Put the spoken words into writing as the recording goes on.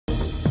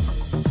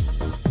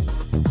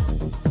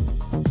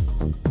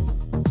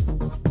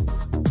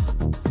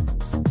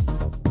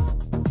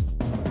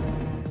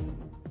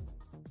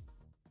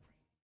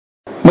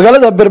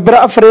magaalada Berbera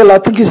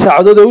 24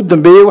 saacadood ee u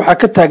dambeeyay waxa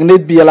ka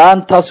taagneed biyo la'aan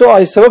taasoo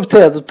ay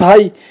sababteedu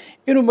tahay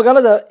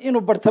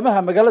inuu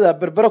bartamaha magaalada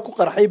Berbera ku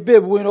qarxay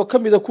beeb weyn oo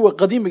kamid ah kuwa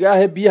qadiimiga ah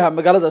ee biyaha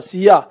magaalada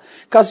siiya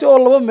kaasi oo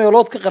laba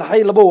meelood ka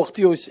qarxay laba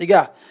waqti oo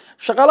isxiga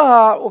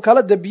shaqaalaha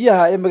wakaalada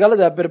biyaha ee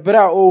magaalada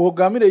Berbera oo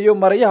hogaaminayo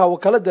Maareyaha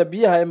wakaalada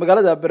biyaha ee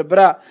magaalada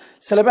Berbera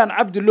Salmaan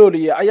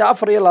Cabdulooliye ayaa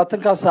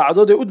 24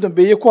 saacadood ee u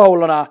dambeeyay ku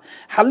hawlanaa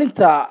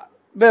xalinta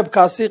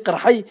beebkaasi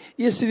qarxay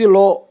iyo sidii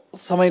loo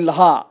samayn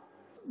lahaa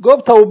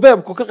goobta uu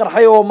beebku ka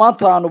qarxay oo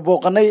maanta aanu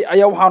booqanay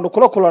ayaa waxaanu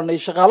kula kulanay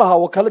shaqaalaha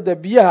wakaalada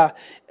biyaha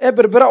ee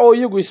Berbera oo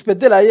iyagu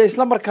isbedelaya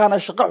isla markaana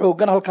shaqo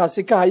xoogan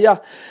halkaasi ka haya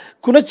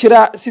kuna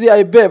jira sidii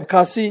ay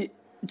beebkaasi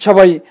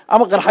jabay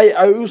ama qarxay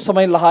ay u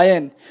samayn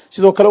lahaayeen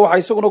sidoo kale waxa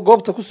isaguna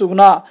goobta ku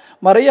sugnaa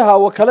Maareyaha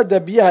wakaalada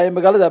biyaha ee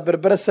magaalada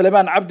Berbera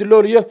Salmaan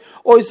Cabdulooliye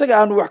oo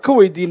isaga aan wax ka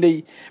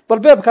weydiinay bal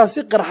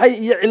beebkaasi qarxay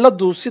iyo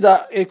ciladu sida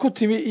ay ku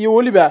timi iyo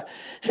waliba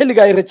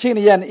xilliga ay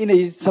rajeynayaan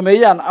inay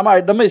sameeyaan ama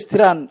ay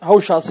dhameystiraan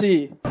hawshaasi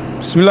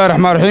bismillaahir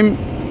rahmaanir rahiim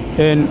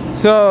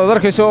sida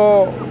darkayso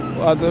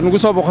aad nagu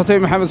soo boqotay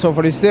maxamed soo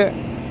fadhiiste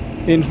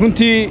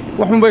runtii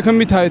waxun bay ka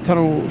mid tahay tan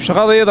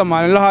shaqadayada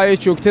maalinlaha ee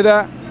joogtada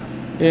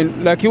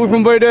laakiin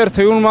wuxuu bay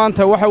dheertay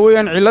maanta waxa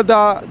weeyaan cilada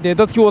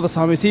dadkii wada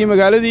saameysay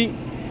magaaladii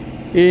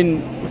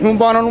wuxuu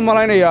baanan u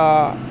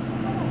malaynayaa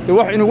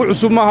wax inagu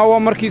cusub maaha waa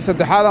markii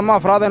saddexaad ama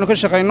afraad aynu ka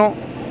shaqeyno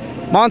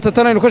maanta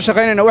tan aynu ka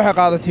shaqeynayna waxay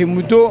qaadatay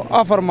muddo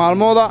 4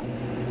 maalmooda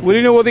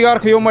welina wadiga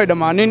arkayo may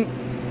dhamaanin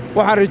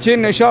waxaan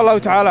rajeynayaa insha Allah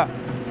taala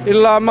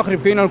ilaa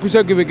maqribka inaan ku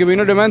soo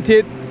gabagabayno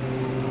dhamaanteed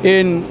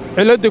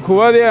cilada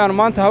koowaad ee aan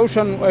maanta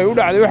hawshan ay u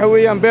dhacday waxa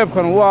weeyaan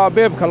beebkan waa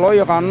beebka loo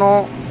yaqaano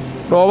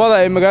dhoobada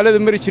ee magaalada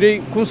mari jiray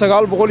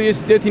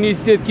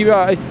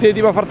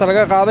 1988 ba farta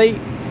laga qaaday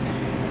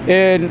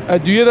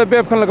adduunyada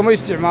beebkan lagama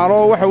isticmaalo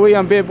waxa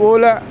weeyaan beeb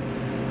oola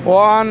oo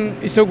aan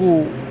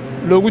isagu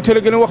loogu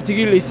talagelin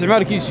waqtigii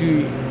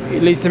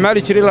la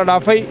isticmaali jiray la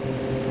dhaafay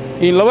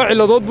laba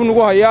ciladood buu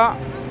nagu hayaa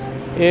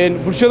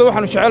bulshada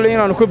waxaanu jecelahay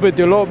inaanu ka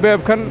bedelo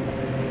beebkan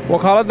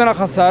wakaaladana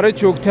khasaare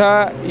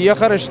joogta iyo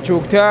kharash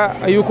joogta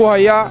ayuu ku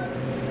hayaa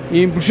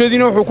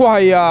bulshadiina wuxuu ku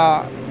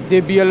hayaa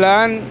biyo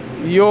la'aan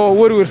iyo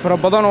warwar fara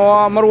badan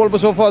oo mar walba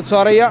soo food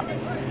saaraya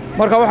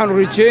marka waxaanu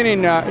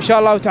rajeynaynaa insha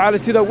Allah taala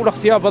sida ugu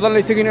dhaqsiya badan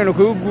leeyahay inaanu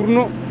kaga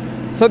guurno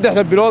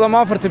 3 bilood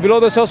ama 4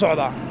 bilood oo soo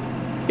socda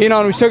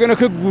inaanu isagana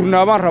ka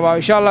guurnaa baan rabaa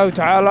insha Allah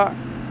taala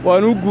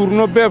waanu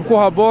guurno beeb ku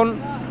haboon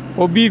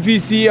oo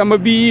BVC ama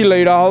BE la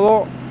yiraahdo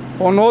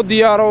oo noo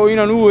diyaar oo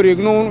inaanu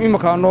wareegno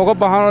imika nooga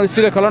baahan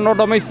sida kale noo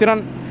dhameystiran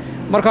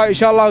marka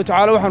insha Allah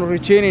taala waxaanu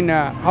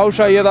rajeynaynaa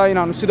hawsha iyada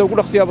inaanu sida ugu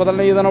dhaqsiya badan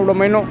leeyadana u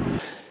dhamayno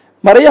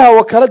Maareyaha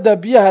wakaalada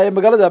biyaha ee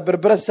magaalada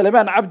Berbera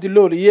Salmaan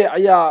Cabdulooliye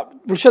ayaa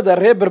bulshada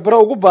reer Berbera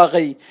ugu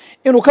baaqay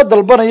inuu ka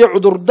dalbanayo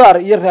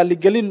cudurdaar iyo raali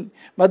gelin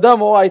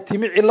maadaama ay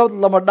timi cilad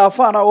lama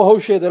dhaafaan oo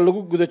hawsheeda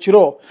lagu guda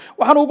jiro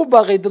waxaan ugu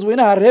baaqay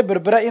dadweynaha reer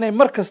Berbera inay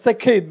markasta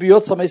kayd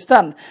biyood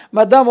sameystaan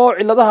maadaama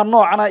ciladaha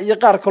noocana iyo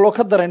qaar kale oo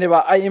ka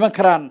daranayba ay iman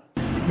karaan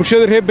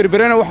bulshada reer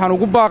Berberana waxaan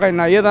ugu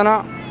baaqaynaa iyadana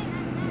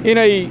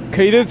inay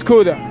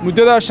kaydadkooda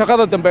muddada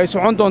shaqada dambe ay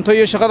socon doonto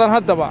iyo shaqadan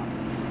haddaba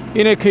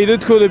inay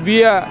kaydadkooda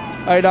biyaha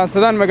ay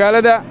dhaansadaan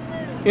magaalada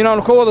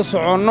inaanu ka wada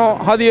soconno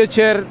had iyo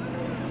jeer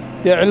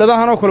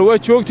ciladahan oo kale waa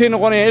joogtay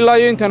noqonayaan ilaa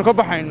iyo intaan ka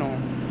baxayno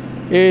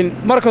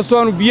markastoo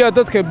aanu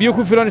dadka biyo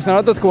ku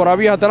filanaysan dadka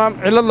waraabiya haddana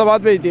cilad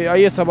labaad bay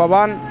ay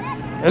sababaan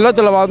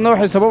cilada labaadna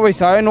waxay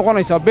sababaysaa ay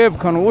noqonaysaa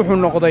beebkan wuxuu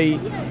noqday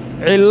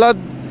cilad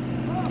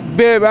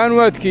beeb aan u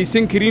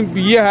adkeysan karin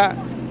biyaha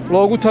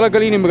loogu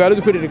talagalay in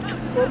magaaladu ka dhigto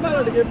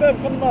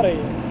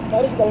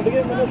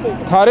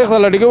taariikhda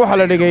la dhigay waxa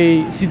la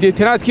dhigay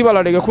 80aadkii baa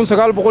la dhigay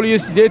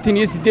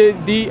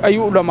 1988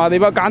 ayuu dhamaaday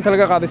ba gacanta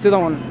laga qaaday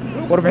sidan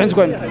warbixintu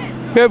kan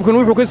beebkan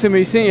wuxuu ka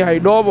sameeysan yahay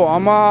dhoobo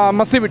ama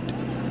masibid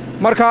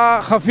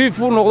marka khafiif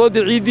uu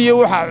noqdo ciidii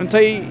waxa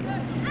cuntay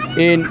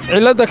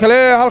cilada kale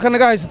halka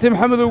naga haysatay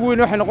maxamed ugu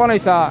weyn waxay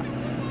noqonaysaa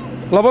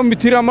 2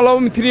 mitir ama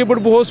 2 mitir iyo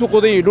badh hoos u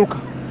qodan yahay dhulka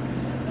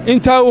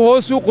inta uu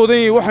hoos u qodan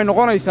yahay waxay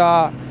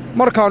noqonaysaa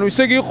markaanu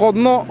isagii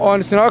qodno oo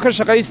aan isna ka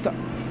shaqaysta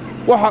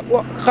waxa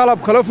qalab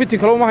kale fitin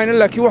kale uma hayna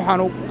laakiin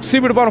waxaanu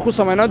sibir baan ku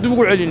sameeynaa dib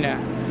ugu celinaa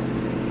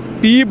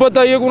biyo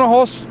bada iyaguna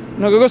hoos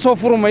nagaga soo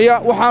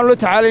furmaya waxaanu la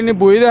tacaalaynaa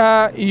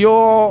booyadaha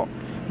iyo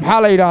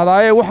maxaa la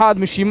yiraahdaa waxaad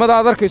mashiimada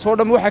arkayso oo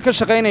dhan waxay ka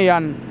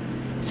shaqeynayaan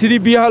sidii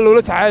biyaha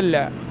loola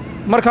tacaalaa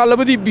marka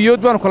labadii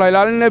biyood baan kala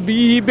ilaalinaa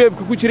biyihii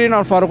beebka ku jiray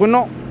inaan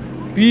faaruqino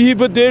biyihii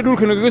bada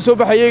dhulka nagaga soo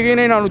baxayay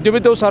inaanu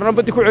dibadda u saarno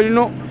badi ku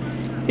celino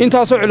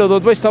intaasoo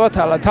ciladood bay istaba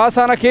taala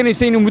taasaana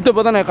keenaysa in muddo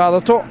badan ay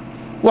qaadato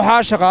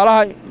waxa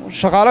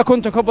shaqaale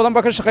konton ka badan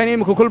ba ka shaqeynay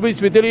imika kolba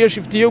isbedeliyo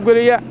shiftiyo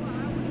galaya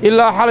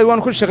ilaa xalay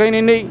waan ku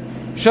shaqeynaynay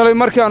shalay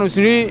markii aanu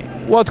isni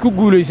waad ku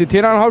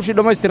guulaysateen aan hawshii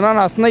dhameystirnaan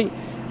asnay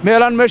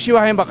meelaan meeshii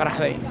waxayn ba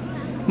qaraxday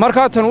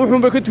marka tan wuxuu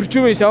ba ka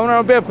turjumaysaa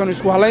inaan beebkan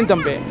isku halayn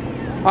dambe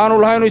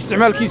aanu lahayn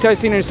isticmaalkiisa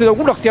aysan sida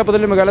ugu dhaqsiya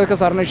badan magaalada ka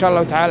saarnay insha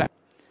Allah taala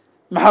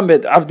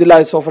Maxamed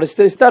Cabdullaahi soo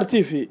fadhiistay Star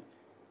TV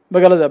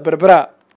magaalada Berbera